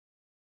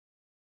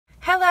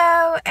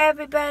Hello,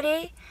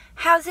 everybody.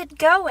 How's it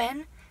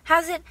going?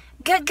 How's it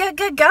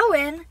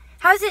going?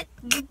 How's it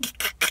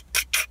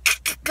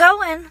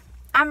going?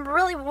 I'm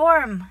really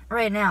warm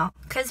right now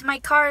because my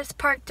car is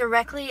parked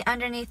directly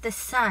underneath the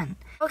sun.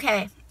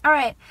 Okay, all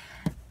right.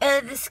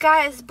 The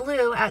sky is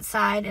blue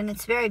outside and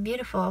it's very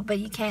beautiful, but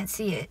you can't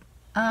see it.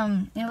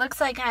 It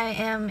looks like I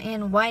am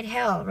in white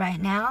hell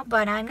right now,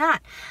 but I'm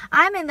not.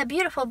 I'm in the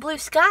beautiful blue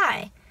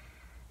sky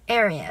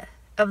area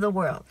of the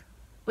world,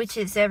 which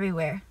is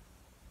everywhere.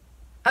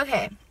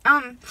 Okay,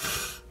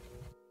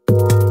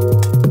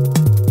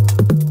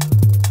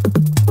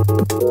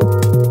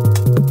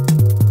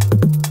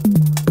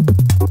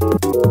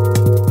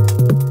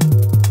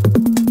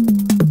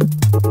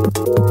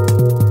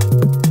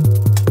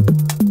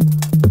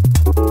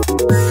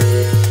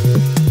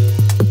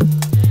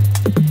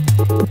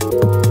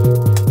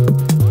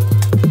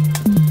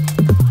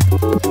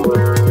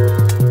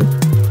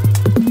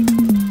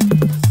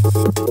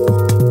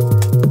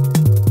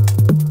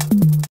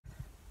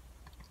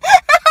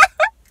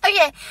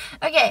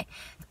 Okay,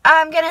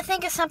 I'm gonna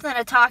think of something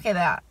to talk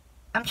about.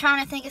 I'm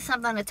trying to think of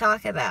something to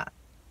talk about.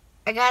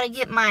 I gotta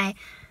get my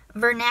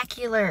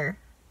vernacular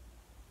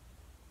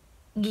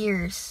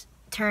gears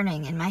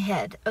turning in my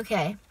head.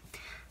 Okay,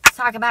 let's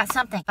talk about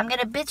something. I'm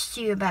gonna bitch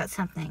to you about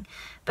something,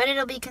 but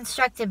it'll be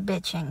constructive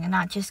bitching and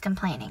not just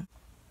complaining.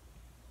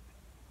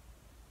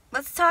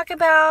 Let's talk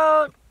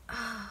about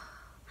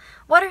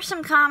what are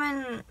some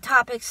common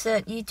topics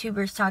that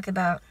YouTubers talk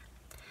about?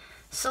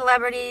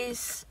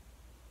 Celebrities,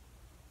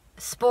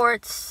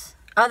 sports,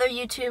 other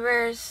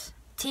YouTubers,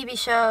 TV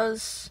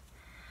shows.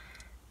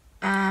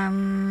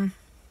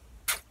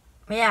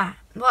 Yeah.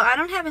 Well, I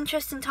don't have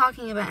interest in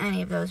talking about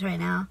any of those right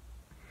now.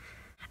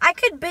 I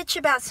could bitch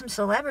about some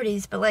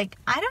celebrities, but like,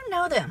 I don't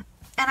know them.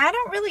 And I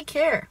don't really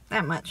care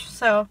that much.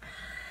 So,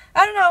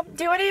 I don't know.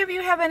 Do any of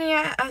you have any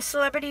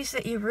celebrities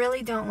that you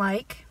really don't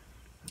like?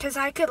 Because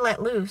I could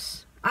let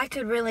loose. I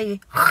could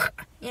really,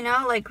 you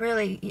know, like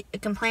really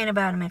complain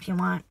about them if you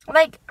want.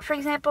 Like, for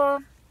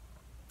example,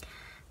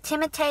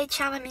 Timothee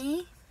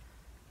Chalamet.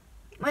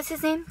 What's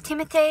his name?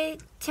 Timothee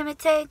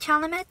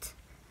Chalamet?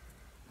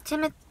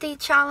 Timothee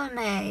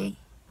Chalamet.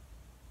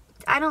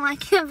 I don't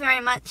like him very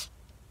much.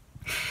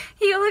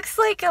 He looks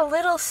like a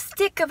little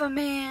stick of a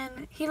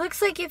man. He looks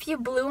like if you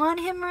blew on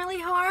him really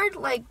hard,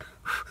 like,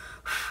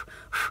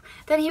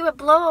 then he would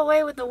blow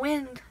away with the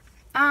wind.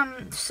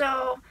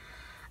 So,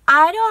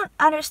 I don't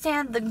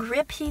understand the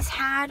grip he's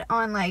had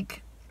on,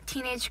 like,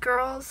 teenage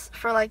girls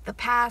for, like, the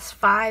past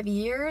 5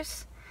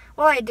 years.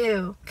 Well, I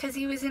do, because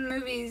he was in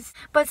movies.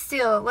 But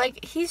still,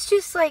 like, he's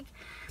just, like,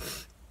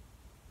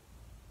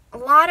 a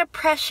lot of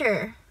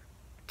pressure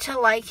to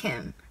like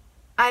him,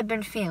 I've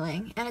been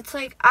feeling. And it's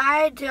like,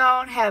 I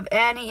don't have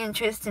any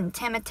interest in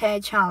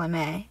Timothee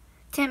Chalamet.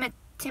 Timothee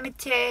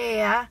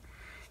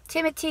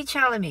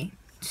Chalamet.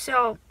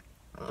 So,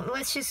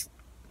 let's just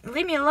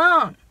leave me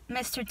alone,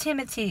 Mr.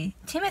 Timothy.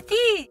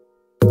 Timothy!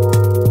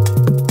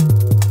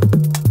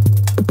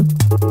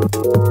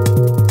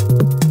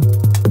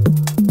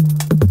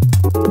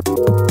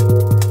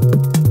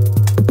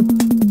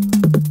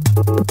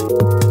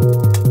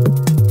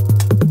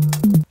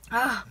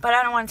 But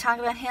I don't want to talk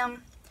about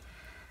him.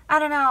 I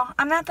don't know.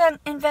 I'm not that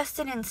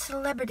invested in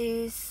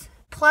celebrities.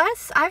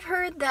 Plus, I've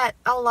heard that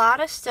a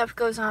lot of stuff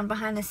goes on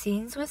behind the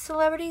scenes with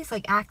celebrities,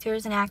 like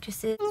actors and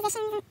actresses.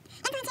 Musicians,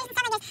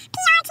 influencers,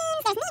 PR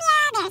teams, there's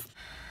media, there's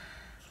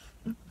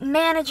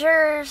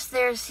managers,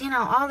 there's, you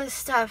know, all this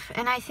stuff.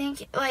 And I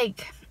think,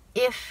 like,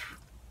 if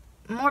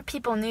more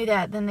people knew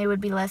that, then they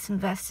would be less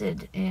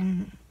invested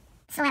in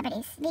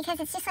celebrities. Because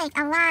it's just like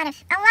a lot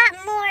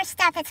more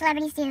stuff that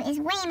celebrities do is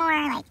way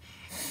more, like,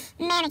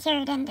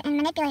 manicured and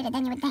manipulated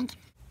than you would think.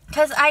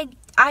 Because I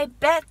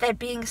bet that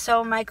being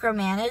so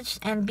micromanaged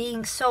and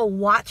being so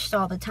watched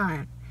all the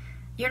time,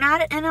 you're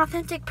not an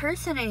authentic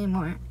person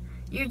anymore.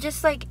 You're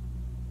just like,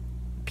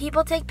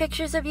 people take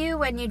pictures of you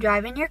when you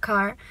drive in your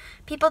car.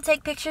 People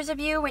take pictures of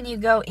you when you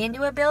go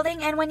into a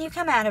building and when you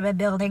come out of a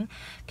building.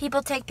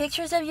 People take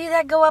pictures of you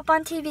that go up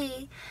on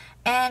TV.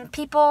 And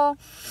people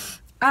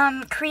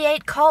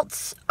create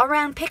cults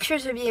around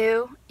pictures of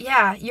you.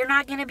 Yeah, you're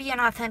not going to be an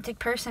authentic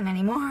person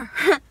anymore.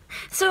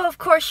 So, of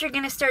course, you're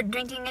going to start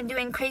drinking and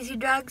doing crazy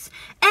drugs.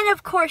 And,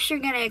 of course, you're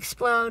going to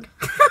explode.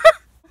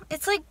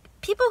 It's like,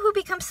 people who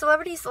become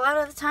celebrities a lot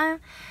of the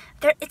time,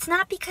 it's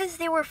not because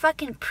they were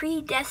fucking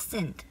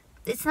predestined.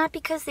 It's not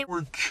because they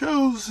were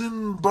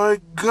chosen by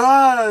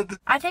God.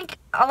 I think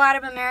a lot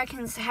of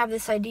Americans have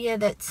this idea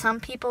that some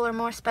people are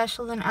more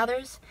special than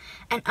others,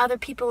 and other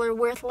people are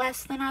worth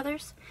less than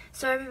others,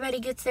 so everybody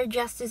gets their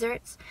just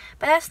desserts.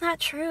 But that's not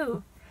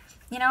true.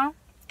 You know,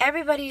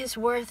 everybody is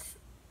worth...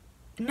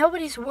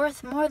 Nobody's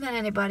worth more than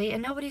anybody,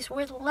 and nobody's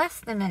worth less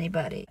than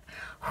anybody.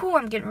 Whew,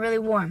 I'm getting really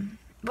warm.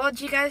 Well,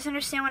 do you guys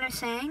understand what I'm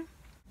saying?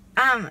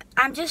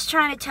 I'm just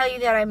trying to tell you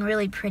that I'm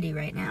really pretty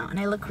right now, and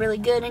I look really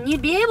good, and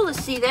you'd be able to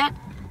see that,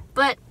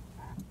 but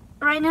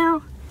right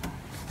now...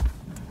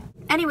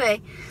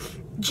 Anyway,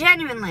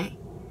 genuinely,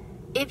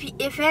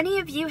 If any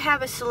of you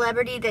have a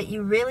celebrity that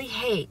you really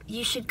hate,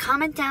 you should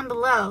comment down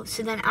below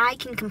so that I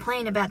can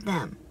complain about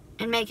them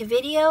and make a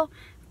video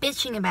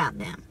bitching about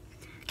them.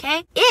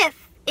 Okay?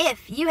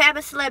 If you have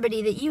a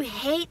celebrity that you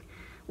hate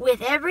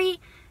with every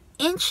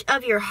inch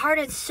of your heart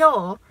and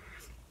soul,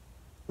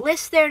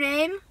 list their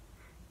name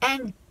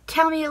and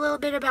tell me a little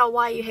bit about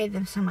why you hate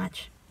them so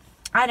much.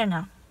 I don't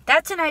know.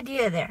 That's an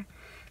idea there.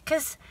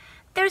 Because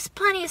there's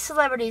plenty of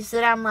celebrities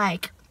that I'm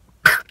like,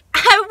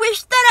 I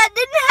wish that I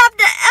didn't have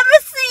to ever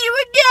see you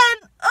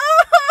again.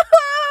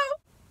 Oh!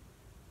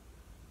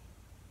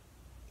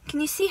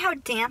 Can you see how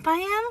damp I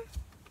am?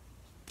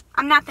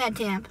 I'm not that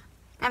damp.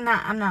 I'm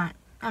not.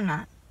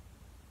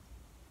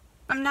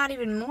 I'm not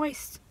even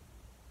moist.